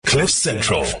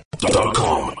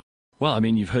CliffCentral.com. Well, I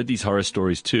mean, you've heard these horror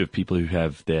stories too of people who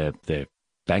have their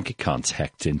bank accounts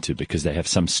hacked into because they have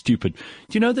some stupid.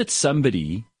 Do you know that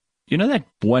somebody, you know that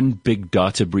one big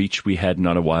data breach we had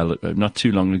not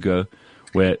too long ago,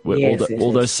 where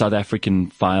all those South African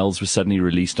files were suddenly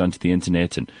released onto the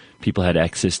internet and people had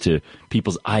access to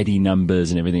people's ID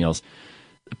numbers and everything else.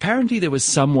 Apparently, there was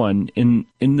someone in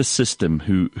the system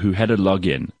who had a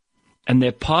login, and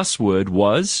their password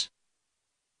was,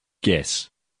 guess,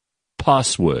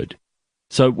 password.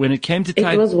 So when it came to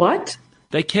type, it was what?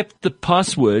 They kept the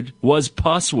password was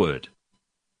password.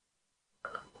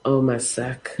 Oh, my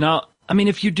sack. Now, I mean,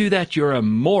 if you do that, you're a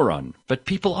moron. But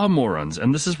people are morons,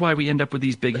 and this is why we end up with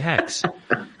these big hacks.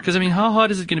 Because, I mean, how hard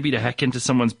is it going to be to hack into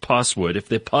someone's password if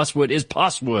their password is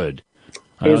password?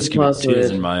 I ask you with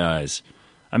tears in my eyes.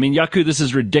 I mean, Yaku, this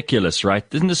is ridiculous, right?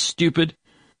 Isn't this stupid?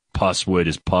 Password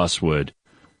is password.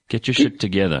 Get your shit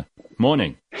together.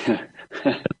 Morning.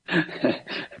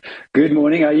 Good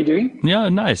morning. How are you doing? Yeah,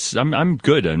 nice. I'm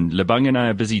good. And Lebang and I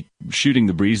are busy shooting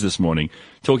the breeze this morning,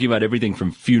 talking about everything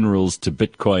from funerals to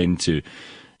Bitcoin to,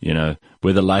 you know,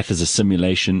 whether life is a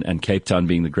simulation and Cape Town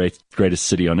being the greatest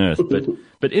city on earth.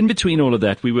 But in between all of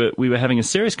that, we were having a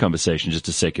serious conversation just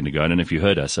a second ago. I don't know if you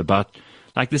heard us about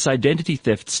like this identity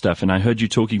theft stuff. And I heard you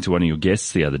talking to one of your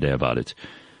guests the other day about it.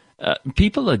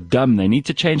 People are dumb. They need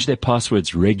to change their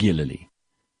passwords regularly.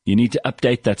 You need to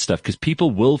update that stuff because people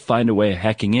will find a way of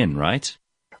hacking in, right?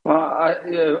 Well,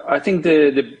 I think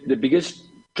the biggest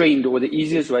trend or the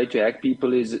easiest way to hack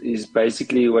people is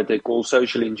basically what they call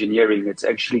social engineering. It's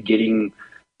actually getting,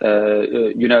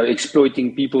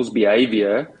 exploiting people's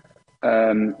behavior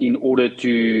in order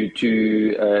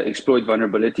to exploit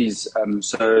vulnerabilities.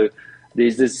 So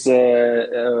there's this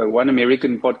one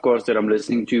American podcast that I'm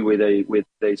listening to where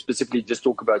they specifically just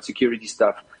talk about security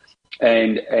stuff.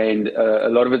 And a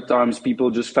lot of the times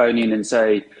people just phone in and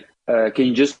say, can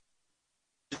you just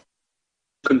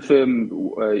confirm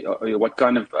what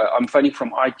kind of, I'm phoning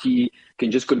from IT, can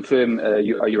you just confirm, are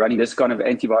you running this kind of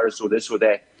antivirus or this or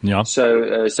that? Yeah.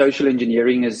 So social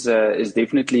engineering is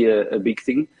definitely a big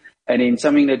thing. And then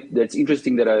something that's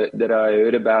interesting that I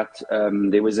heard about,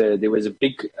 there was a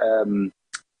big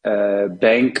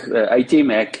bank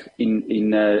ATM hack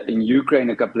in Ukraine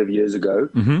a couple of years ago.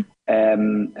 Mm-hmm.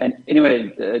 And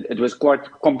anyway, it was quite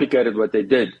complicated what they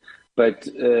did, but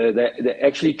they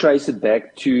actually traced it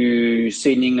back to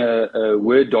sending a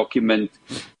Word document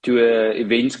to an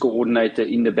events coordinator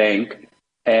in the bank,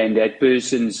 and that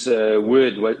person's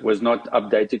Word was not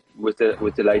updated with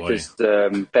the latest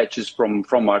patches from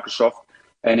Microsoft,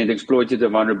 and it exploited the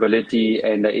vulnerability,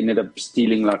 and they ended up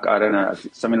stealing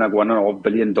something like $1.5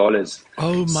 billion.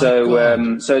 Oh my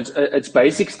God! So it's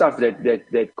basic stuff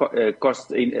that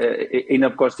cost end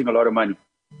up costing a lot of money.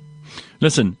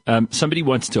 Listen, somebody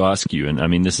wants to ask you, and I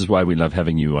mean, this is why we love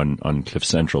having you on Cliff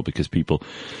Central, because people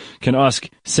can ask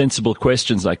sensible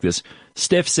questions like this.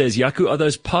 Steph says, Yaku, are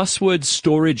those password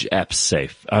storage apps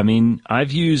safe? I mean, I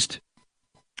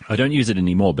don't use it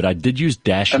anymore, but I did use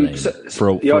Dashlane for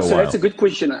a while. So that's a good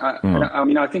question. I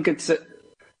mean, I think it's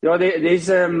there's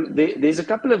a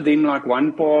couple of them like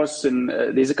OnePass, and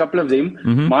there's a couple of them.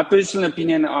 Mm-hmm. My personal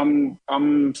opinion,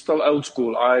 I'm still old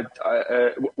school.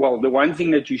 Well, the one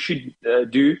thing that you should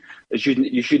do is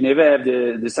you should never have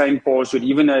the same password,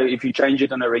 even though if you change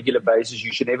it on a regular basis,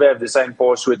 you should never have the same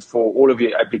password for all of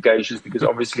your applications, because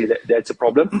obviously that's a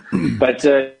problem. But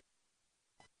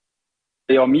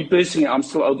me personally, I'm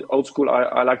still old school.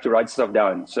 I like to write stuff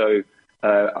down. So,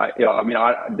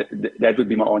 that would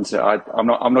be my answer.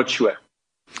 I'm not sure.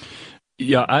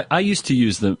 Yeah, I used to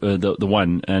use the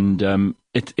one, and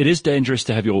it is dangerous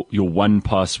to have your one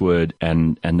password,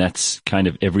 and that's kind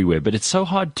of everywhere. But it's so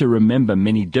hard to remember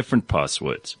many different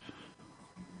passwords.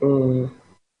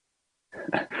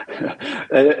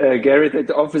 Gareth at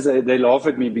the office, they laugh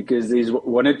at me because there's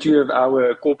one or two of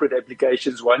our corporate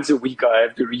applications. Once a week, I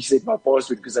have to reset my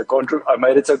password because I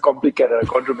made it so complicated. I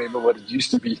can't remember what it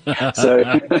used to be. So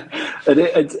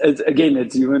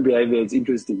it's human behavior. It's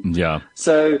interesting. Yeah.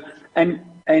 So I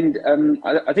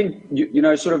think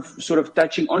sort of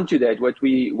touching onto that, what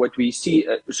we see.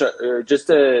 Just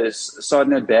a side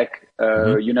note back.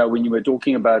 When you were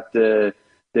talking about the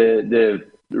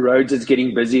roads that's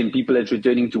getting busy and people that's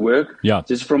returning to work. Yeah.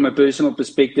 Just from a personal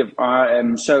perspective, I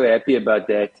am so happy about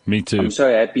that. Me too. I'm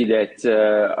so happy that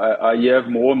I hear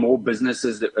more and more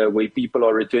businesses where people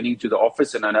are returning to the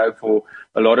office. And I know for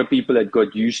a lot of people that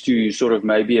got used to sort of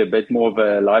maybe a bit more of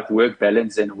a life-work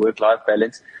balance and work-life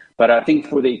balance. But I think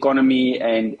for the economy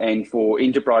and for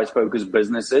enterprise-focused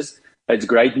businesses, it's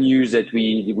great news that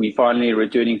we finally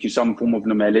returning to some form of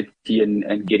normality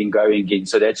and getting going again.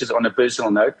 So that's just on a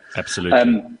personal note.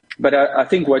 Absolutely. But I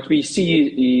think what we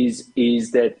see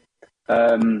is that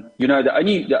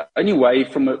the only way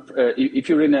if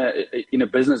you're in a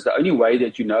business, the only way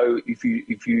that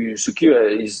if you secure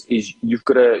is you've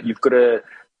got to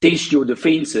test your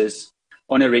defenses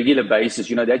on a regular basis.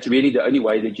 That's really the only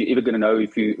way that you're ever going to know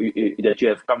that you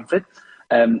have comfort.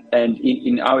 And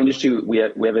in our industry, we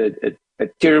have a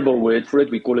terrible word for it.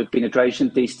 We call it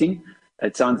penetration testing.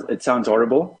 It sounds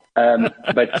horrible,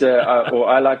 but or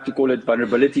I like to call it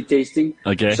vulnerability testing.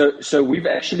 Okay. So we've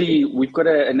got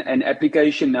an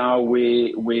application now where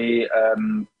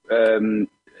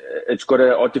it's got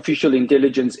an artificial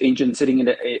intelligence engine sitting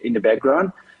in the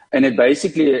background, and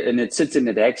it sits and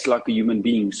it acts like a human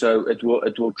being. So it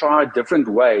will try different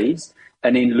ways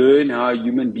and then learn how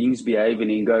human beings behave and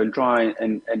then go and try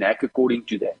and act according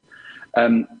to that.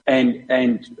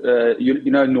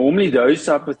 Normally those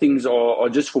type of things are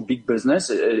just for big business.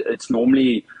 It's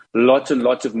normally lots and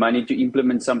lots of money to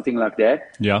implement something like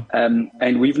that. Yeah.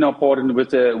 And we've now partnered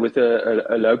with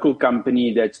a local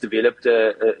company that's developed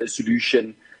a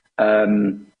solution,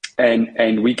 and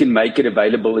we can make it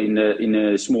available in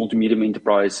a small to medium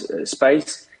enterprise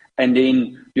space. And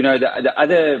then the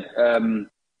other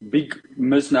big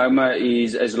misnomer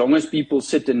is, as long as people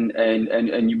sit and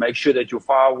you make sure that your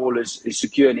firewall is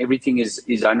secure and everything is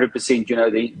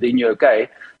 100%, then you're okay.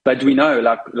 But we know,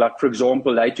 like for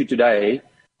example, later today,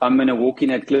 I'm going to walk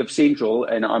in at Cliff Central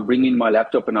and I bring in my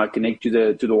laptop and I connect to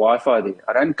the Wi-Fi there.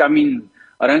 I don't come in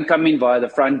via the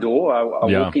front door. I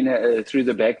walk in through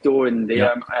the back door, and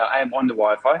there I am on the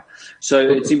Wi-Fi. So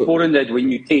it's important that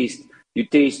when you test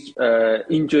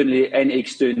internally and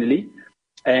externally.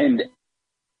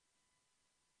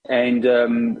 And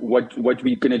what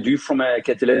we're going to do from a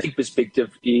Catalytic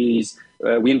perspective is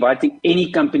we're inviting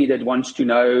any company that wants to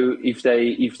know if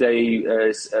they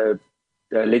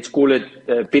let's call it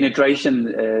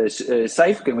penetration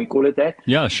safe. Can we call it that?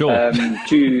 Yeah, sure.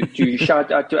 To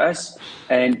shout out to us,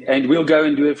 and we'll go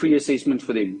and do a free assessment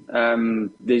for them.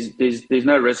 There's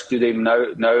no risk to them,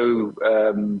 no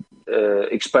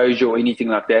exposure or anything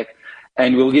like that,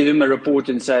 and we'll give them a report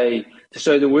and say.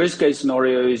 So the worst case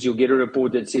scenario is you'll get a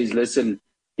report that says, listen,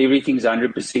 everything's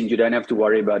 100%. You don't have to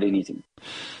worry about anything.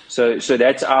 So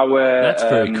that's that's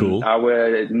very cool.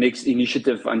 Our next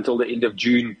initiative until the end of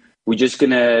June. We're just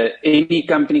any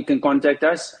company can contact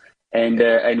us, and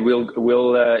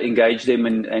we'll engage them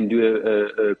and do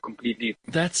a completely.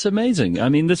 That's amazing. I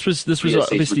mean, this was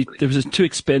obviously too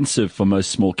expensive for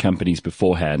most small companies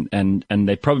beforehand, and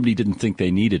they probably didn't think they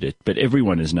needed it. But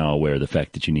everyone is now aware of the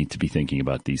fact that you need to be thinking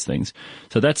about these things.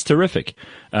 So that's terrific.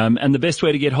 And the best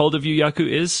way to get hold of you, Jaco,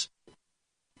 is.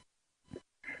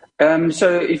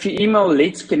 So if you email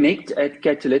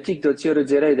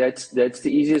letsconnect@catalytic.co.za, that's the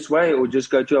easiest way, or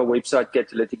just go to our website,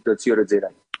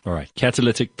 catalytic.co.za. All right,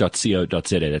 catalytic.co.za.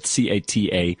 That's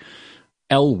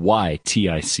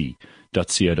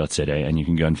catalytic.co.za, and you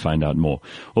can go and find out more.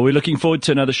 Well, we're looking forward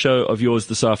to another show of yours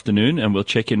this afternoon, and we'll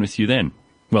check in with you then.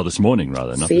 Well, this morning,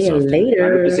 rather, not this afternoon. See you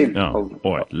later. 100%. Oh,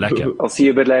 all right, lekker. I'll see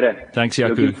you a bit later. Thanks, Jaco.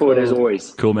 Looking forward as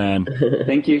always. Cool, man.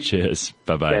 Thank you. Cheers.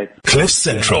 Bye-bye. Okay.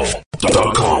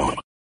 CliffCentral.com